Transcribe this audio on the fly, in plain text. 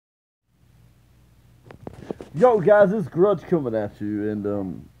Yo, guys, it's Grudge coming at you,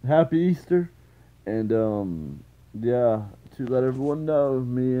 and happy Easter, and yeah, to let everyone know,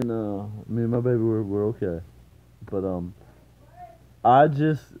 me and my baby, we're okay. But I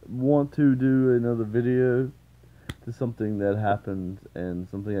just want to do another video to something that happened and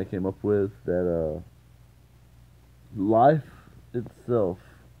something I came up with that life itself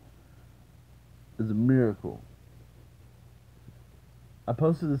is a miracle. I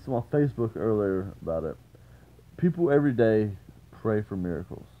posted this on my Facebook earlier about it. People every day pray for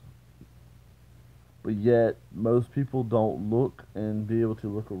miracles. But yet, most people don't look and be able to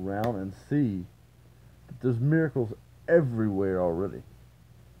look around and see that there's miracles everywhere already.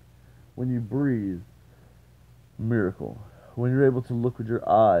 When you breathe, miracle. When you're able to look with your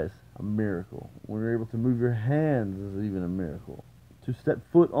eyes, a miracle. When you're able to move your hands is even a miracle. To step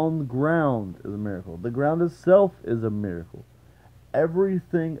foot on the ground is a miracle. The ground itself is a miracle.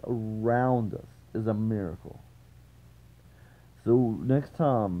 Everything around us is a miracle. So next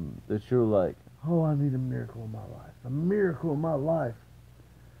time that you're like, oh, I need a miracle in my life, a miracle in my life,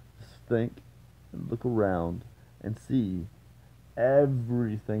 just think and look around and see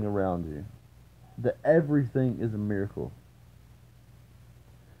everything around you. That everything is a miracle.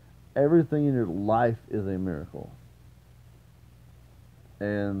 Everything in your life is a miracle.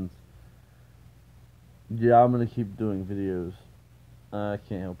 And yeah, I'm gonna keep doing videos. I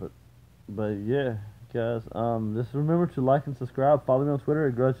can't help it. But yeah, guys, just remember to like and subscribe. Follow me on Twitter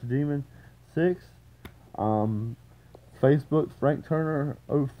at GrudgeDemon6. Um, Facebook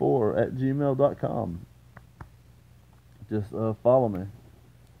FrankTurner04 at gmail.com. Just follow me,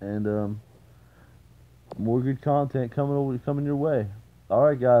 and more good content coming your way. All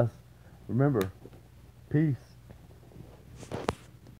right, guys. Remember, peace.